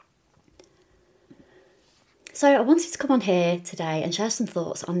So I wanted to come on here today and share some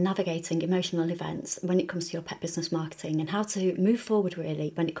thoughts on navigating emotional events when it comes to your pet business marketing and how to move forward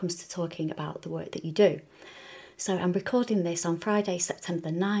really when it comes to talking about the work that you do. So I'm recording this on Friday,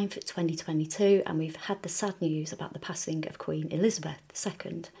 September the 9th, 2022, and we've had the sad news about the passing of Queen Elizabeth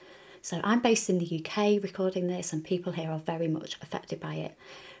II. So I'm based in the UK recording this, and people here are very much affected by it.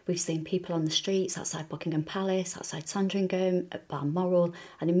 We've seen people on the streets outside Buckingham Palace, outside Sandringham, at Balmoral,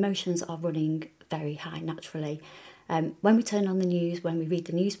 and emotions are running very high naturally. When we turn on the news, when we read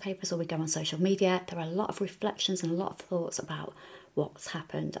the newspapers or we go on social media, there are a lot of reflections and a lot of thoughts about what's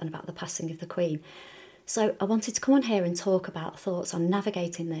happened and about the passing of the Queen. So I wanted to come on here and talk about thoughts on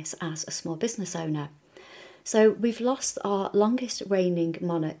navigating this as a small business owner. So we've lost our longest reigning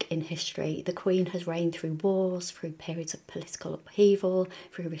monarch in history. The Queen has reigned through wars, through periods of political upheaval,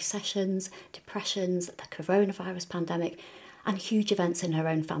 through recessions, depressions, the coronavirus pandemic, and huge events in her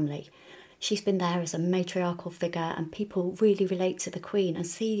own family. She's been there as a matriarchal figure, and people really relate to the Queen and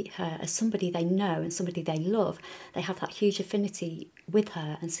see her as somebody they know and somebody they love. They have that huge affinity with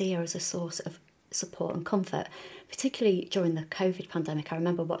her and see her as a source of support and comfort, particularly during the COVID pandemic. I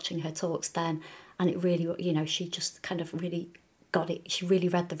remember watching her talks then, and it really, she just kind of really got it. She really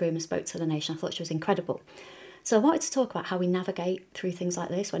read the room and spoke to the nation. I thought she was incredible. So I wanted to talk about how we navigate through things like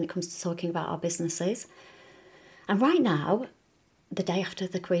this when it comes to talking about our businesses. And right now, the day after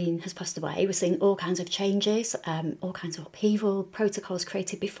the Queen has passed away, we're seeing all kinds of changes, all kinds of upheaval, protocols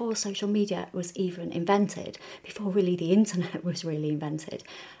created before social media was even invented, before really the internet was really invented,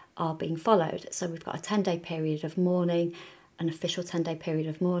 are being followed. So we've got a 10-day period of mourning, an official 10-day period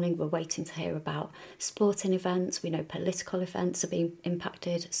of mourning. We're waiting to hear about sporting events. We know political events are being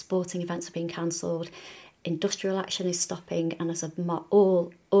impacted, sporting events are being cancelled, industrial action is stopping, and as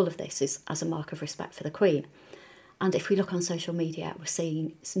all of this is as a mark of respect for the Queen. And if we look on social media, we're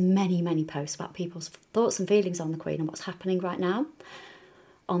seeing many, many posts about people's thoughts and feelings on the Queen and what's happening right now.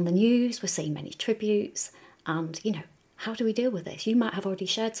 On the news, we're seeing many tributes. And, how do we deal with this? You might have already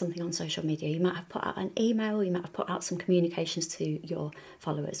shared something on social media. You might have put out an email. You might have put out some communications to your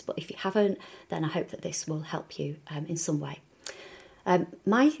followers. But if you haven't, then I hope that this will help you in some way.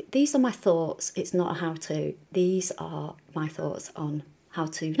 These are my thoughts. It's not a how-to. These are my thoughts on how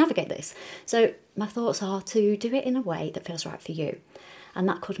to navigate this. So my thoughts are to do it in a way that feels right for you. And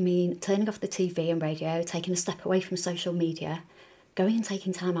that could mean turning off the TV and radio, taking a step away from social media, going and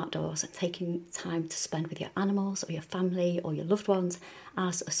taking time outdoors and taking time to spend with your animals or your family or your loved ones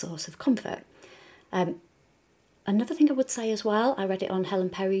as a source of comfort. Another thing I would say as well, I read it on Helen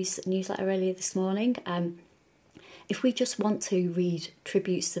Perry's newsletter earlier this morning. If we just want to read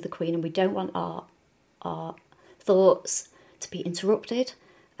tributes to the Queen and we don't want our thoughts to be interrupted,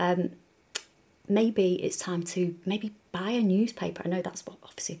 maybe it's time to buy a newspaper. I know that's what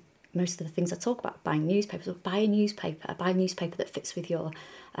obviously most of the things I talk about, buying newspapers, but buy a newspaper that fits with your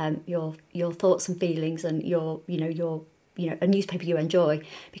thoughts and feelings and your a newspaper you enjoy,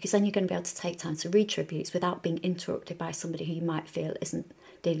 because then you're going to be able to take time to read tributes without being interrupted by somebody who you might feel isn't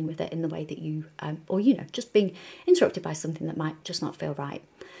dealing with it in the way that you just being interrupted by something that might just not feel right.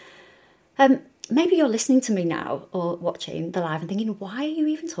 Maybe you're listening to me now or watching the live and thinking, why are you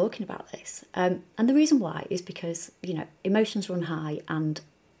even talking about this? And the reason why is because, emotions run high and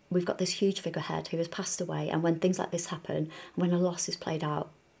we've got this huge figurehead who has passed away. And when things like this happen, when a loss is played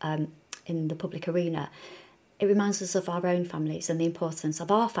out in the public arena, it reminds us of our own families and the importance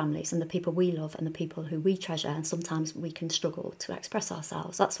of our families and the people we love and the people who we treasure. And sometimes we can struggle to express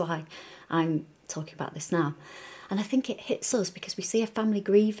ourselves. That's why I'm talking about this now. And I think it hits us because we see a family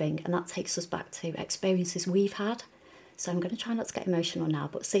grieving and that takes us back to experiences we've had. So I'm going to try not to get emotional now,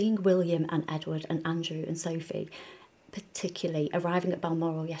 but seeing William and Edward and Andrew and Sophie, particularly arriving at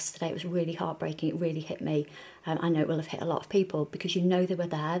Balmoral yesterday, it was really heartbreaking. It really hit me. I know it will have hit a lot of people because they were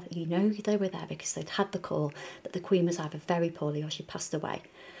there. They were there because they'd had the call that the Queen was either very poorly or she passed away.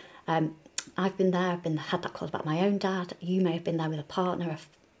 I've been there. Had that call about my own dad. You may have been there with a partner,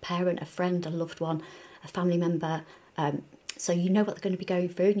 a parent, a friend, a loved one, a family member. So you know what they're going to be going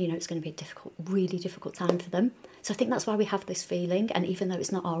through, and it's going to be a really difficult time for them. So I think that's why we have this feeling. And even though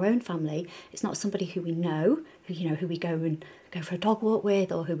it's not our own family, it's not somebody who we know, who we go for a dog walk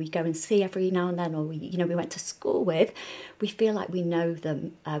with, or who we go and see every now and then, or we went to school with, we feel like we know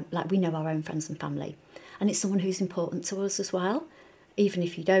them, like we know our own friends and family. And it's someone who's important to us as well. Even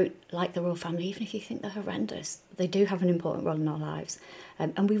if you don't like the royal family, even if you think they're horrendous, they do have an important role in our lives.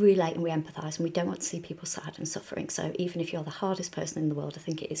 And we relate and we empathise, and we don't want to see people sad and suffering. So even if you're the hardest person in the world, I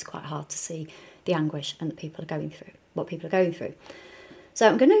think it is quite hard to see the anguish and what people are going through. So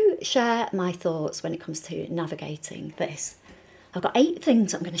I'm going to share my thoughts when it comes to navigating this. I've got 8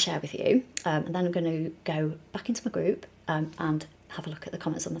 things I'm going to share with you, and then I'm going to go back into my group and have a look at the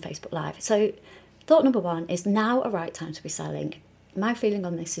comments on the Facebook Live. So thought number 1 is now a right time to be selling. My feeling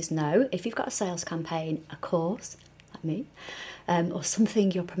on this is no. If you've got a sales campaign, a course, like me, or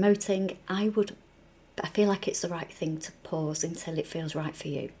something you're promoting, I feel like it's the right thing to pause until it feels right for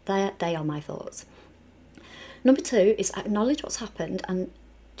you. They are my thoughts. Number 2 is acknowledge what's happened and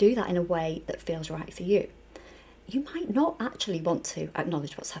do that in a way that feels right for you. You might not actually want to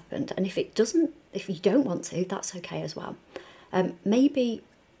acknowledge what's happened, and if you don't want to, that's okay as well. Maybe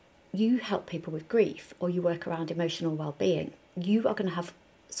you help people with grief, or you work around emotional well-being. You are going to have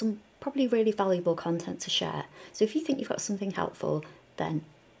some probably really valuable content to share. So if you think you've got something helpful, then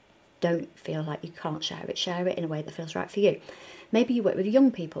don't feel like you can't share it. Share it in a way that feels right for you. Maybe you work with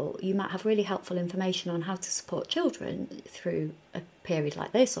young people. You might have really helpful information on how to support children through a period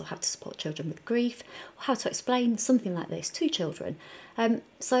like this, or how to support children with grief, or how to explain something like this to children.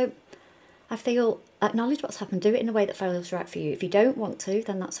 So I feel acknowledge what's happened, do it in a way that feels right for you. If you don't want to,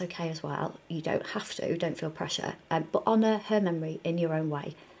 then that's okay as well. You don't have to, don't feel pressure, but honour her memory in your own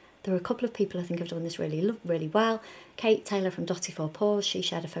way. There are a couple of people I think have done this really well. Kate Taylor from Dotty Four Paws, she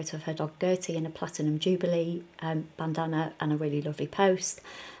shared a photo of her dog Gertie in a Platinum Jubilee bandana and a really lovely post.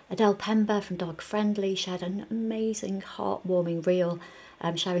 Adele Pember from Dog Friendly shared an amazing heartwarming reel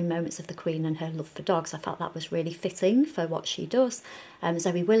sharing moments of the Queen and her love for dogs. I felt that was really fitting for what she does.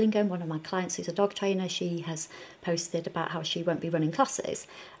 Zoe Willingham, one of my clients who's a dog trainer, she has posted about how she won't be running classes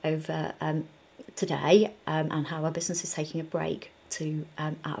over today and how her business is taking a break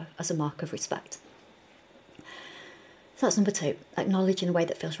as a mark of respect. So that's number 2, acknowledge in a way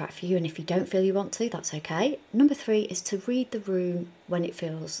that feels right for you, and if you don't feel you want to, that's okay. Number 3 is to read the room when it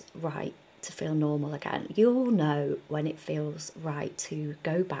feels right to feel normal again. You'll know when it feels right to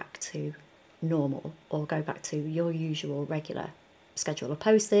go back to normal, or go back to your usual regular schedule of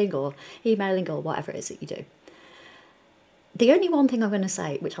posting or emailing or whatever it is that you do. The only one thing I'm going to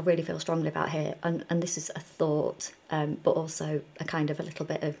say, which I really feel strongly about here, and this is a thought, but also a kind of a little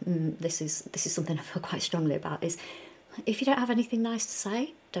bit of, this is something I feel quite strongly about, is if you don't have anything nice to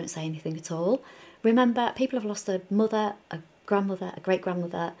say, don't say anything at all. Remember, people have lost a mother, a grandmother, a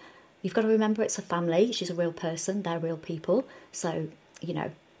great-grandmother. You've got to remember it's a family. She's a real person. They're real people. So,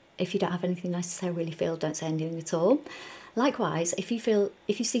 if you don't have anything nice to say, really feel, don't say anything at all. Likewise, if you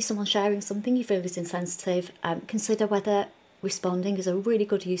see someone sharing something you feel is insensitive, consider whether responding is a really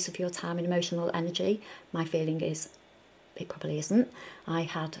good use of your time and emotional energy. My feeling is it probably isn't. I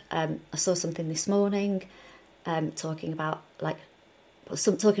saw something this morning talking about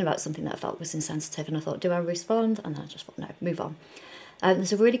something that I felt was insensitive, and I thought, do I respond? And then I just thought, no, move on.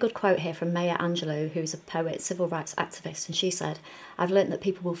 There's a really good quote here from Maya Angelou, who's a poet, civil rights activist, and she said, I've learned that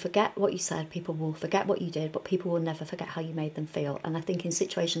people will forget what you said, people will forget what you did, but people will never forget how you made them feel. And I think in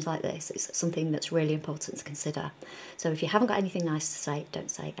situations like this, it's something that's really important to consider. So if you haven't got anything nice to say, don't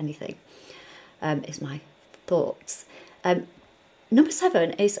say anything, is my thoughts. Number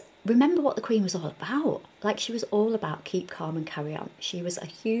 7 is remember what the Queen was all about. Like, she was all about keep calm and carry on. She was a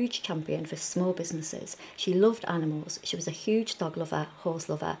huge champion for small businesses. She loved animals. She was a huge dog lover, horse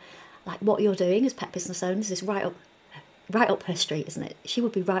lover. Like, what you're doing as pet business owners is right up her street, isn't it? She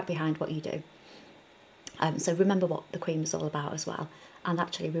would be right behind what you do. So remember what the Queen was all about as well. And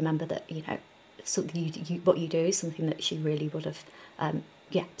actually remember that, something what you do is something that she really would have,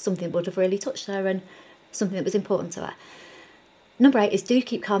 something that would have really touched her and something that was important to her. Number 8 is do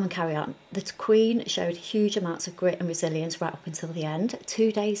keep calm and carry on. The Queen showed huge amounts of grit and resilience right up until the end.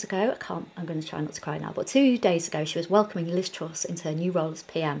 2 days ago, I'm going to try not to cry now, but 2 days ago she was welcoming Liz Truss into her new role as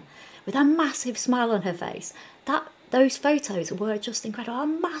PM with a massive smile on her face. Those photos were just incredible. A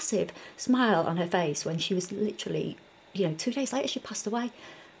massive smile on her face when she was literally, 2 days later she passed away.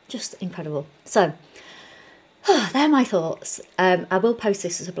 Just incredible. So, they're my thoughts. I will post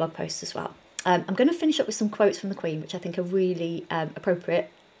this as a blog post as well. I'm going to finish up with some quotes from the Queen, which I think are really appropriate,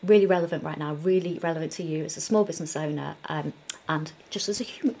 really relevant right now, really relevant to you as a small business owner and just as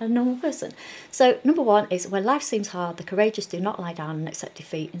a normal person. So number 1 is, when life seems hard, the courageous do not lie down and accept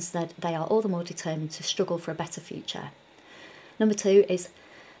defeat. Instead, they are all the more determined to struggle for a better future. Number 2 is,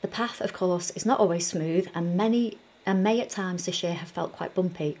 the path, of course, is not always smooth and may at times this year have felt quite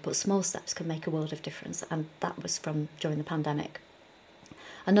bumpy, but small steps can make a world of difference. And that was from during the pandemic.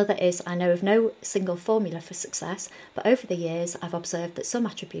 Another is, I know of no single formula for success, but over the years I've observed that some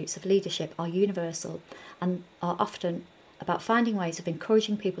attributes of leadership are universal and are often about finding ways of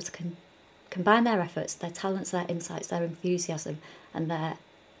encouraging people to combine their efforts, their talents, their insights, their enthusiasm and their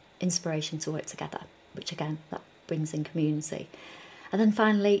inspiration to work together, which again, that brings in community. And then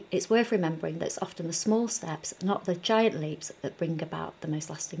finally, it's worth remembering that it's often the small steps, not the giant leaps, that bring about the most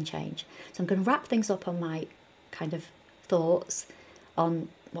lasting change. So I'm going to wrap things up on my kind of thoughts on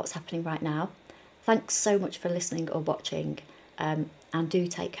what's happening right now. Thanks so much for listening or watching, and do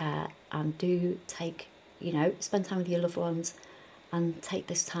take care, and do take, spend time with your loved ones, and take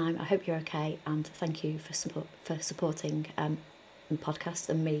this time. I hope you're okay, and thank you for supporting the podcast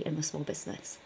and me and my small business.